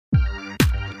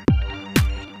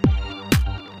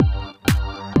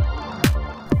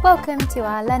Welcome to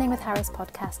our Learning with Harris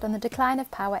podcast on the decline of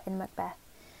power in Macbeth.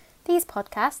 These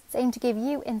podcasts aim to give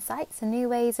you insights and new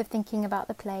ways of thinking about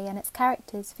the play and its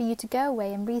characters for you to go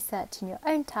away and research in your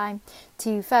own time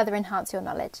to further enhance your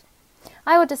knowledge.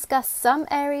 I will discuss some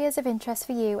areas of interest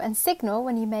for you and signal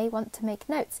when you may want to make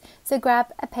notes, so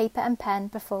grab a paper and pen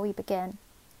before we begin.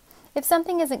 If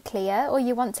something isn't clear or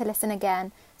you want to listen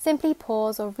again, simply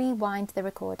pause or rewind the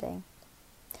recording.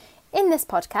 In this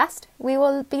podcast, we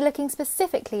will be looking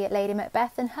specifically at Lady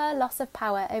Macbeth and her loss of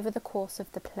power over the course of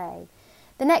the play.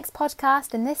 The next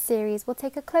podcast in this series will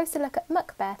take a closer look at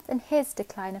Macbeth and his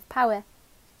decline of power.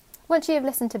 Once you have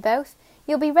listened to both,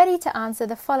 you'll be ready to answer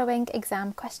the following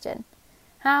exam question.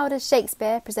 How does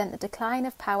Shakespeare present the decline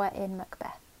of power in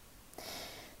Macbeth?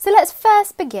 So let's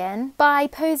first begin by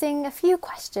posing a few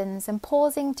questions and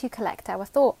pausing to collect our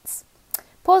thoughts.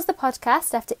 Pause the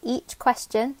podcast after each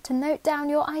question to note down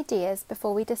your ideas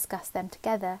before we discuss them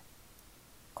together.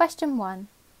 Question 1.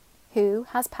 Who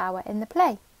has power in the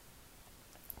play?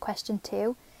 Question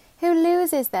 2. Who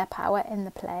loses their power in the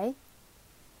play?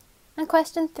 And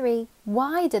question 3.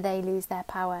 Why do they lose their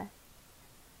power?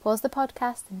 Pause the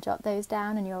podcast and jot those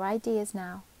down and your ideas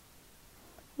now.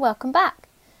 Welcome back.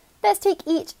 Let's take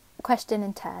each question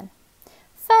in turn.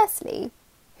 Firstly,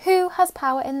 who has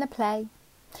power in the play?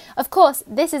 Of course,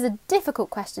 this is a difficult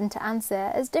question to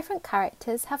answer as different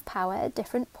characters have power at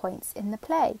different points in the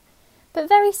play. But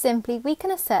very simply, we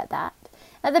can assert that,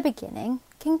 at the beginning,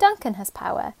 King Duncan has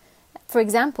power. For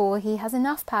example, he has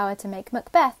enough power to make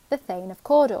Macbeth the Thane of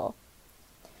Cawdor.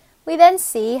 We then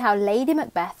see how Lady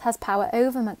Macbeth has power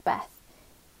over Macbeth.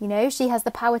 She has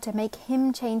the power to make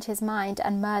him change his mind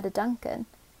and murder Duncan.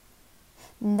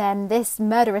 And then this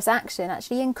murderous action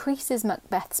actually increases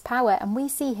Macbeth's power and we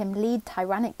see him lead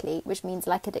tyrannically, which means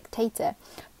like a dictator,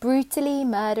 brutally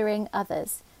murdering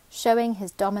others, showing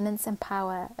his dominance and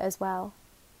power as well.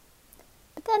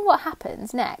 But then what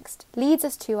happens next leads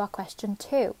us to our question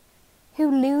 2.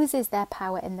 Who loses their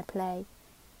power in the play?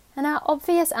 And our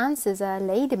obvious answers are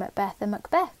Lady Macbeth and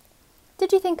Macbeth.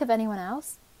 Did you think of anyone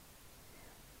else?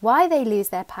 Why they lose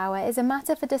their power is a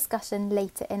matter for discussion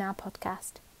later in our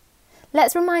podcast.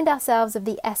 Let's remind ourselves of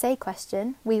the essay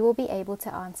question we will be able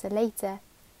to answer later.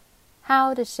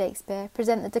 How does Shakespeare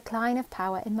present the decline of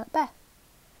power in Macbeth?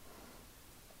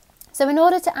 So in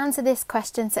order to answer this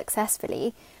question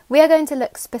successfully, we are going to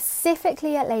look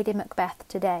specifically at Lady Macbeth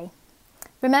today.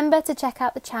 Remember to check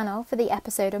out the channel for the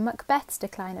episode on Macbeth's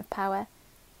decline of power.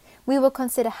 We will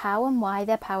consider how and why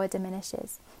their power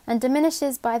diminishes, and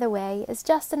diminishes, by the way, is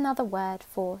just another word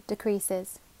for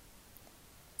decreases.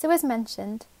 So as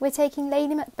mentioned, we're taking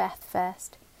Lady Macbeth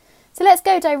first. So let's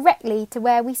go directly to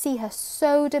where we see her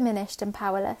so diminished and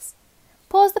powerless.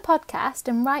 Pause the podcast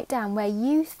and write down where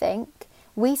you think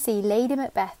we see Lady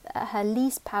Macbeth at her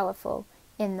least powerful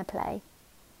in the play.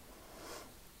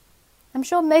 I'm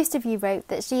sure most of you wrote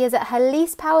that she is at her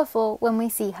least powerful when we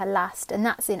see her last, and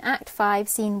that's in Act 5,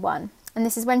 Scene 1. And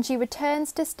this is when she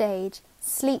returns to stage,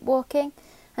 sleepwalking,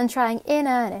 and trying in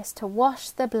earnest to wash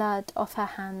the blood off her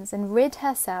hands and rid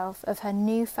herself of her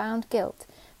newfound guilt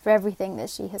for everything that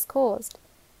she has caused.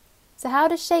 So how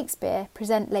does Shakespeare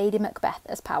present Lady Macbeth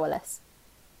as powerless?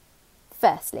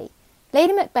 Firstly,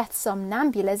 Lady Macbeth's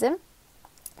somnambulism,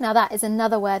 now that is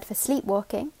another word for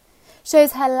sleepwalking,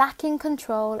 shows her lacking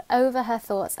control over her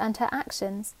thoughts and her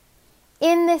actions.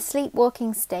 In this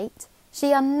sleepwalking state,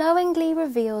 she unknowingly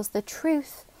reveals the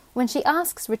truth when she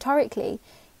asks rhetorically,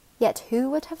 "Yet who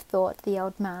would have thought the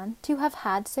old man to have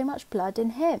had so much blood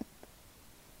in him?"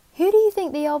 Who do you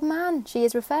think the old man she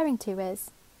is referring to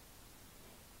is?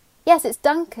 Yes, it's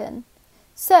Duncan.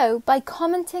 So, by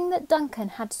commenting that Duncan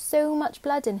had so much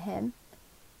blood in him,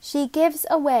 she gives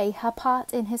away her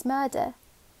part in his murder.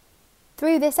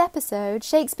 Through this episode,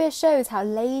 Shakespeare shows how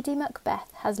Lady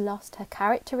Macbeth has lost her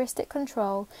characteristic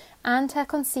control and her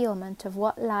concealment of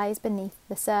what lies beneath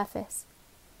the surface.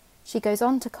 She goes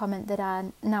on to comment that,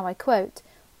 now I quote,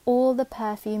 "All the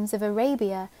perfumes of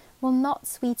Arabia will not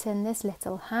sweeten this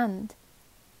little hand."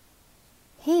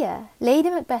 Here,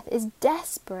 Lady Macbeth is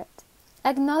desperate,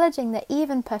 acknowledging that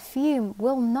even perfume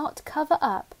will not cover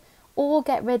up or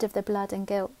get rid of the blood and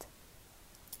guilt.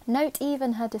 Note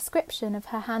even her description of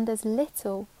her hand as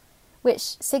little,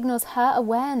 which signals her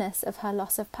awareness of her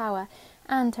loss of power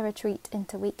and her retreat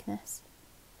into weakness.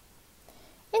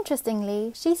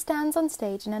 Interestingly, she stands on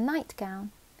stage in a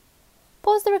nightgown.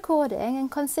 Pause the recording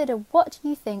and consider what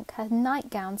you think her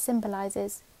nightgown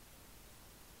symbolises.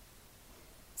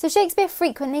 So Shakespeare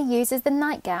frequently uses the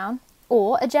nightgown,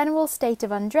 or a general state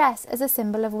of undress, as a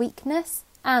symbol of weakness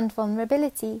and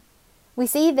vulnerability. We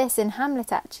see this in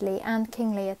Hamlet actually, and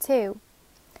King Lear too.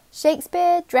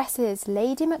 Shakespeare dresses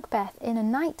Lady Macbeth in a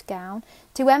nightgown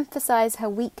to emphasise her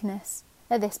weakness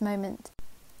at this moment,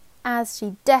 as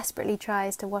she desperately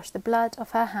tries to wash the blood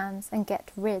off her hands and get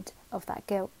rid of that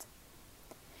guilt.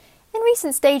 In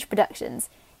recent stage productions,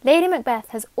 Lady Macbeth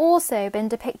has also been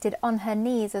depicted on her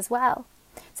knees as well.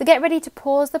 So get ready to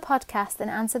pause the podcast and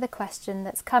answer the question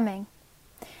that's coming.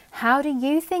 How do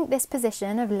you think this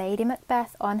position of Lady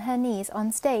Macbeth on her knees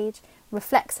on stage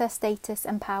reflects her status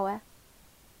and power?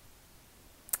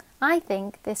 I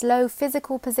think this low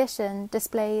physical position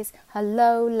displays her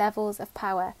low levels of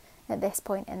power at this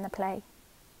point in the play.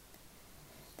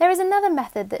 There is another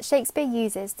method that Shakespeare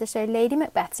uses to show Lady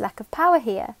Macbeth's lack of power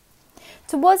here.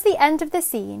 Towards the end of the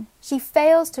scene, she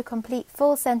fails to complete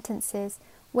full sentences,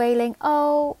 wailing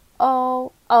 "oh,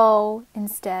 oh, oh"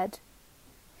 instead.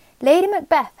 Lady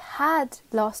Macbeth had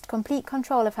lost complete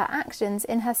control of her actions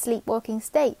in her sleepwalking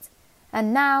state,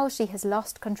 and now she has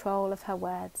lost control of her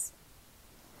words.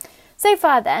 So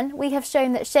far then, we have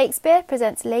shown that Shakespeare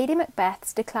presents Lady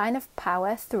Macbeth's decline of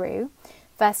power through,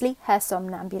 firstly, her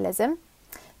somnambulism,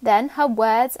 then her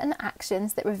words and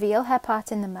actions that reveal her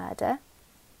part in the murder,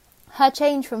 her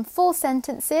change from full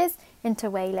sentences into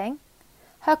wailing,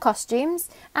 her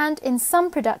costumes, and in some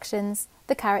productions,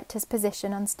 the character's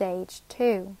position on stage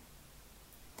too.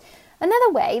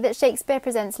 Another way that Shakespeare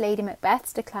presents Lady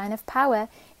Macbeth's decline of power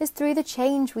is through the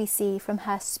change we see from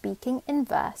her speaking in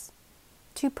verse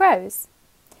to prose.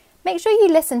 Make sure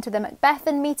you listen to the Macbeth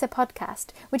and Meter podcast,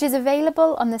 which is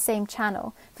available on the same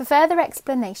channel, for further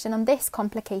explanation on this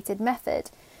complicated method,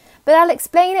 but I'll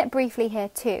explain it briefly here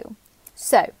too.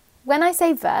 So, when I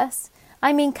say verse,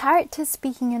 I mean characters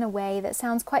speaking in a way that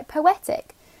sounds quite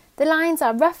poetic. The lines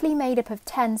are roughly made up of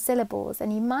 10 syllables,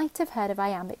 and you might have heard of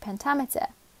iambic pentameter.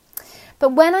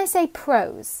 But when I say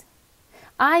prose,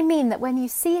 I mean that when you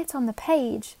see it on the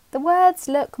page, the words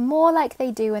look more like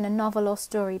they do in a novel or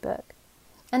storybook.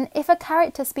 And if a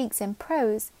character speaks in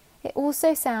prose, it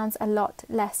also sounds a lot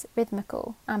less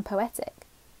rhythmical and poetic.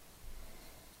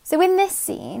 So in this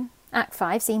scene, Act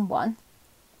 5, Scene 1,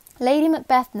 Lady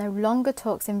Macbeth no longer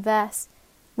talks in verse.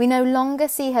 We no longer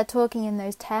see her talking in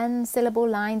those 10-syllable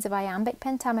lines of iambic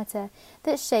pentameter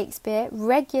that Shakespeare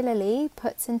regularly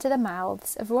puts into the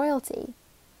mouths of royalty.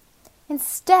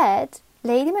 Instead,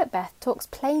 Lady Macbeth talks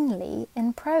plainly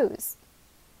in prose.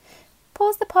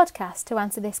 Pause the podcast to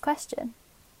answer this question.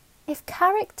 If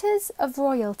characters of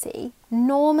royalty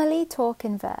normally talk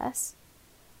in verse,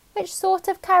 which sort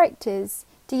of characters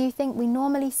do you think we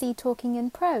normally see talking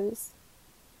in prose?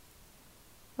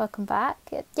 Welcome back.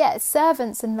 It's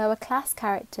servants and lower class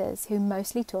characters who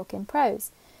mostly talk in prose.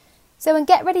 So, and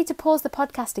get ready to pause the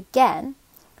podcast again.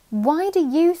 Why do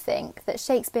you think that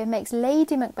Shakespeare makes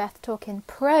Lady Macbeth talk in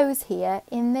prose here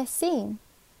in this scene?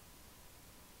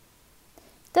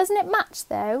 Doesn't it match,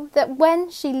 though, that when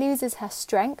she loses her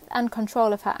strength and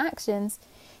control of her actions,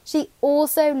 she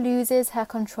also loses her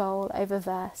control over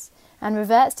verse and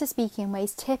reverts to speaking in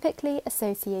ways typically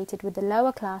associated with the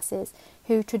lower classes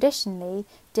who traditionally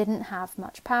didn't have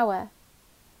much power?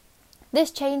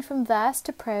 This change from verse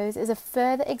to prose is a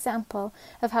further example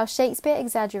of how Shakespeare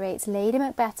exaggerates Lady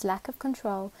Macbeth's lack of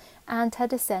control and her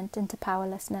descent into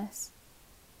powerlessness.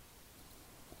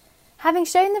 Having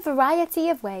shown the variety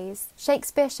of ways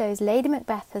Shakespeare shows Lady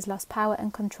Macbeth has lost power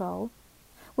and control,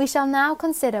 we shall now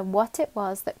consider what it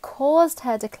was that caused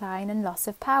her decline and loss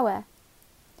of power.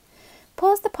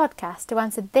 Pause the podcast to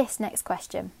answer this next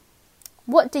question.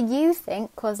 What do you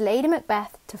think caused Lady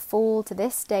Macbeth to fall to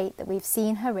this state that we've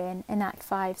seen her in Act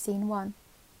 5, Scene 1?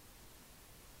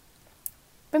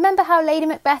 Remember how Lady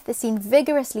Macbeth is seen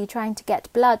vigorously trying to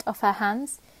get blood off her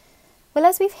hands? Well,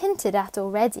 as we've hinted at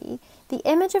already, the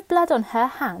image of blood on her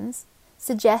hands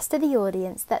suggests to the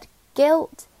audience that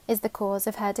guilt is the cause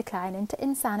of her decline into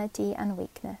insanity and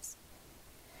weakness.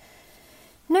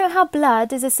 Note how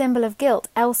blood is a symbol of guilt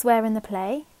elsewhere in the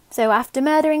play. So after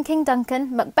murdering King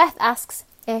Duncan, Macbeth asks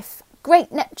if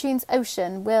great Neptune's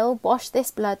ocean will wash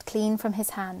this blood clean from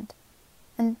his hand.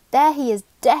 And there he is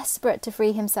desperate to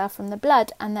free himself from the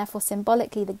blood and therefore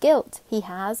symbolically the guilt he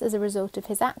has as a result of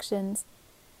his actions.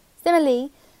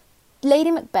 Similarly,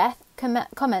 Lady Macbeth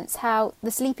comments how the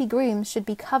sleepy grooms should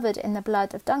be covered in the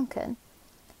blood of Duncan.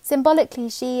 Symbolically,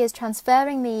 she is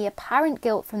transferring the apparent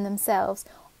guilt from themselves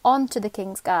onto the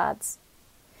king's guards.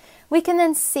 We can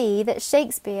then see that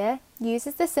Shakespeare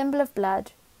uses the symbol of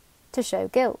blood to show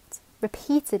guilt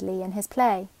repeatedly in his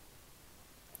play.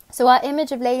 So our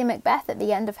image of Lady Macbeth at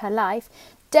the end of her life,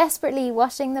 desperately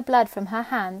washing the blood from her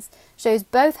hands, shows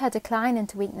both her decline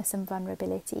into weakness and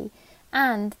vulnerability,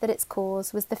 and that its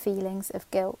cause was the feelings of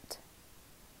guilt.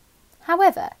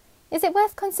 However, Is it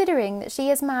worth considering that she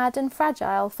is mad and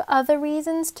fragile for other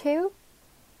reasons too?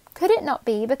 Could it not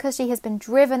be because she has been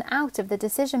driven out of the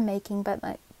decision-making by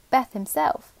Macbeth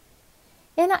himself?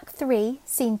 In Act 3,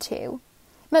 Scene 2,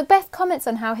 Macbeth comments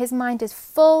on how his mind is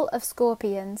full of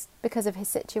scorpions because of his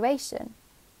situation.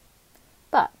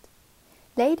 But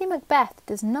Lady Macbeth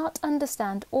does not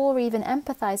understand or even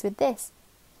empathise with this.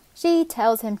 She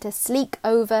tells him to sleek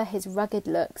over his rugged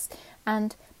looks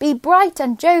and be bright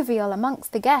and jovial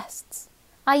amongst the guests,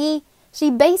 i.e., she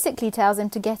basically tells him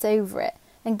to get over it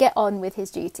and get on with his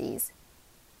duties.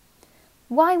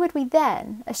 Why would we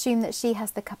then assume that she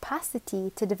has the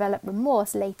capacity to develop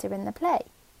remorse later in the play,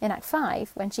 in Act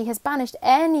 5, when she has banished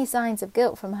any signs of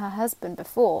guilt from her husband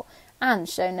before and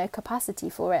shown no capacity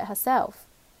for it herself?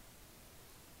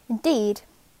 Indeed,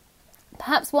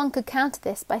 perhaps one could counter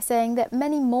this by saying that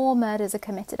many more murders are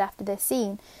committed after this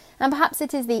scene, and perhaps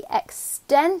it is the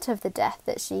extent of the death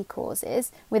that she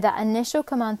causes with that initial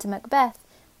command to Macbeth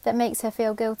that makes her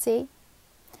feel guilty.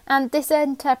 And this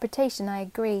interpretation, I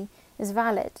agree, is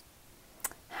valid.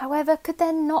 However, could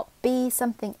there not be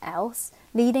something else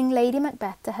leading Lady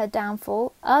Macbeth to her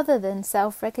downfall other than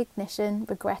self-recognition,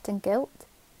 regret and guilt?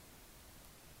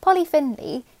 Polly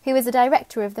Finlay, who is a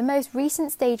director of the most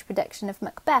recent stage production of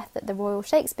Macbeth at the Royal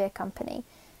Shakespeare Company,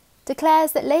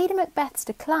 declares that Lady Macbeth's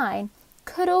decline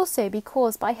could also be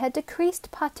caused by her decreased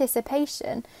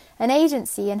participation and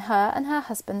agency in her and her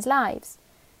husband's lives.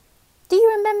 Do you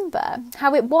remember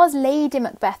how it was Lady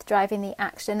Macbeth driving the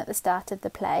action at the start of the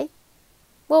play?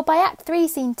 Well, by Act 3,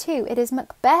 Scene 2, it is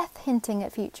Macbeth hinting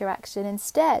at future action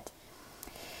instead.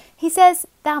 He says,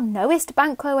 "Thou knowest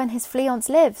Banquo and his fiancée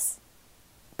lives."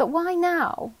 But why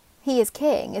now, he is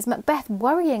king, is Macbeth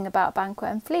worrying about Banquo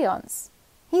and fiancée?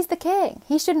 He's the king,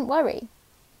 he shouldn't worry.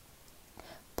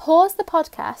 Pause the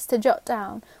podcast to jot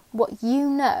down what you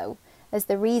know as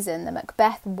the reason that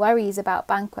Macbeth worries about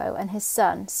Banquo and his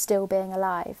son still being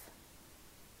alive.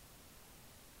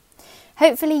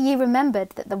 Hopefully you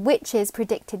remembered that the witches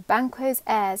predicted Banquo's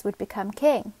heirs would become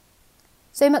king.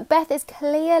 So Macbeth is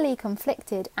clearly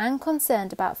conflicted and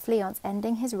concerned about Fleance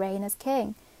ending his reign as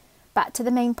king. Back to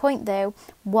the main point though,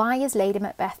 why is Lady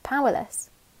Macbeth powerless?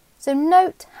 So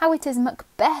note how it is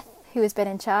Macbeth who has been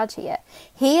in charge here.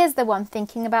 He is the one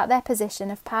thinking about their position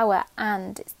of power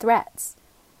and its threats.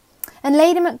 And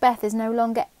Lady Macbeth is no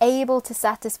longer able to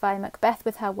satisfy Macbeth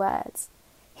with her words.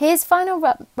 His final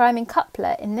rhyming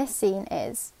couplet in this scene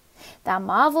is, "Thou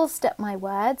marvelst at my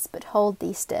words, but hold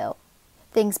thee still.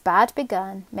 Things bad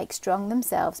begun make strong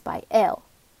themselves by ill."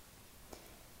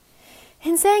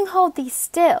 In saying hold thee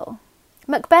still,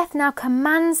 Macbeth now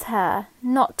commands her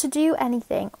not to do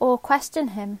anything or question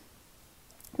him.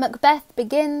 Macbeth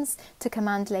begins to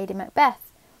command Lady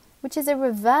Macbeth, which is a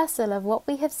reversal of what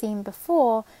we have seen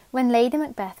before when Lady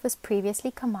Macbeth was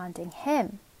previously commanding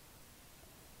him.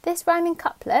 This rhyming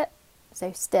couplet,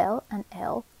 so still and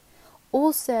ill,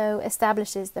 also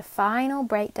establishes the final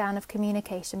breakdown of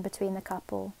communication between the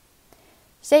couple.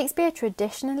 Shakespeare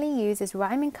traditionally uses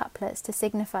rhyming couplets to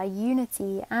signify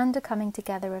unity and a coming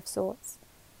together of sorts.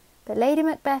 But Lady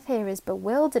Macbeth here is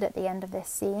bewildered at the end of this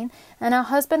scene, and our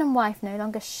husband and wife no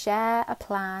longer share a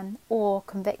plan or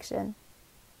conviction.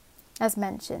 As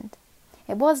mentioned,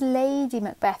 it was Lady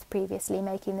Macbeth previously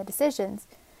making the decisions,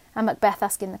 and Macbeth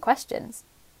asking the questions.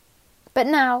 But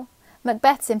now,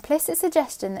 Macbeth's implicit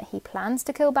suggestion that he plans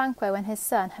to kill Banquo and his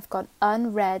son have gone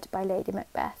unread by Lady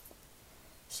Macbeth.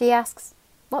 She asks,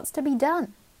 "What's to be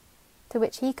done?" To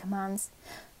which he commands,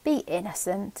 "Be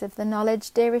innocent of the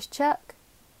knowledge, dearest Chuck."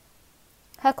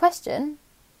 Her question,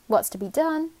 "What's to be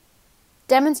done?"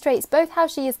 demonstrates both how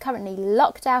she is currently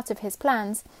locked out of his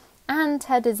plans and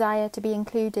her desire to be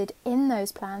included in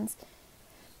those plans.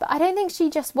 But I don't think she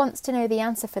just wants to know the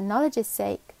answer for knowledge's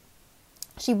sake.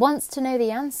 She wants to know the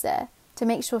answer to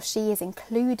make sure she is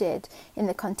included in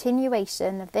the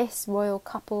continuation of this royal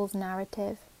couple's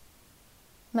narrative.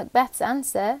 Macbeth's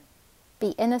answer, "Be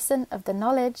innocent of the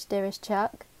knowledge, dearest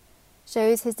Chuck,"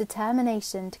 shows his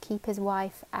determination to keep his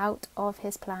wife out of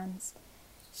his plans.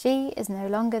 She is no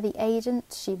longer the agent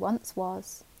she once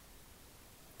was.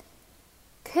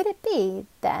 Could it be,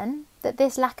 then, that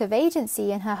this lack of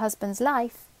agency in her husband's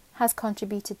life has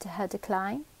contributed to her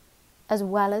decline, as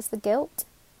well as the guilt?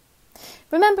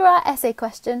 Remember our essay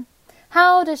question,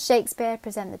 how does Shakespeare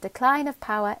present the decline of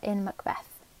power in Macbeth?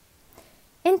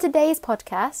 In today's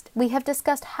podcast, we have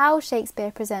discussed how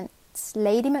Shakespeare presents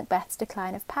Lady Macbeth's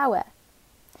decline of power.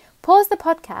 Pause the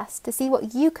podcast to see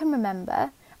what you can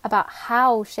remember about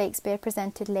how Shakespeare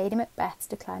presented Lady Macbeth's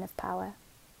decline of power.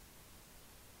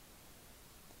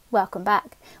 Welcome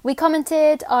back. We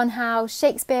commented on how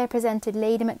Shakespeare presented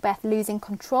Lady Macbeth losing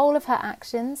control of her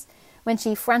actions when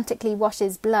she frantically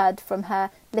washes blood from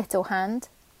her little hand.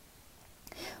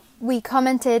 We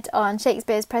commented on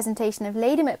Shakespeare's presentation of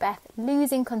Lady Macbeth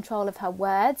losing control of her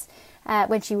words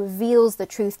when she reveals the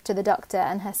truth to the doctor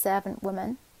and her servant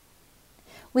woman.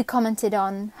 We commented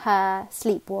on her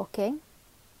sleepwalking.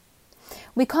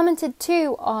 We commented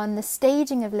too on the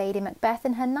staging of Lady Macbeth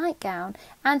in her nightgown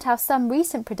and how some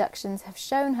recent productions have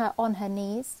shown her on her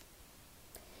knees.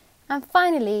 And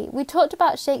finally, we talked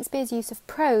about Shakespeare's use of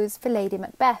prose for Lady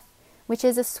Macbeth, which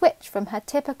is a switch from her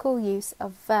typical use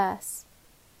of verse.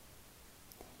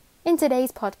 In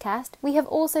today's podcast, we have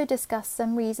also discussed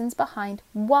some reasons behind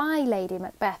why Lady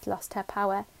Macbeth lost her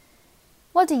power.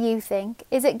 What do you think?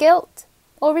 Is it guilt?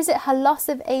 Or is it her loss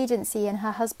of agency in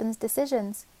her husband's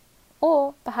decisions?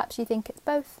 Or perhaps you think it's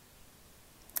both.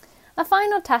 A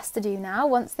final task to do now,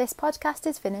 once this podcast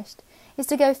is finished, is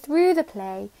to go through the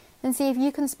play and see if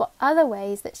you can spot other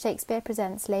ways that Shakespeare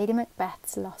presents Lady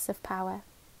Macbeth's loss of power.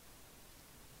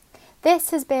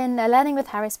 This has been a Learning with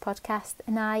Harris podcast,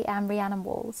 and I am Rhiannon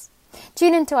Walls.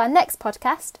 Tune into our next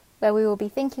podcast, where we will be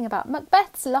thinking about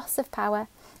Macbeth's loss of power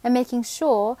and making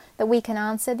sure that we can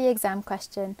answer the exam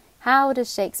question, how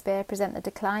does Shakespeare present the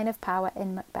decline of power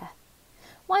in Macbeth?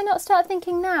 Why not start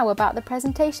thinking now about the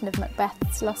presentation of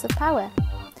Macbeth's loss of power?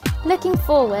 Looking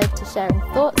forward to sharing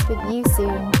thoughts with you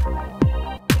soon.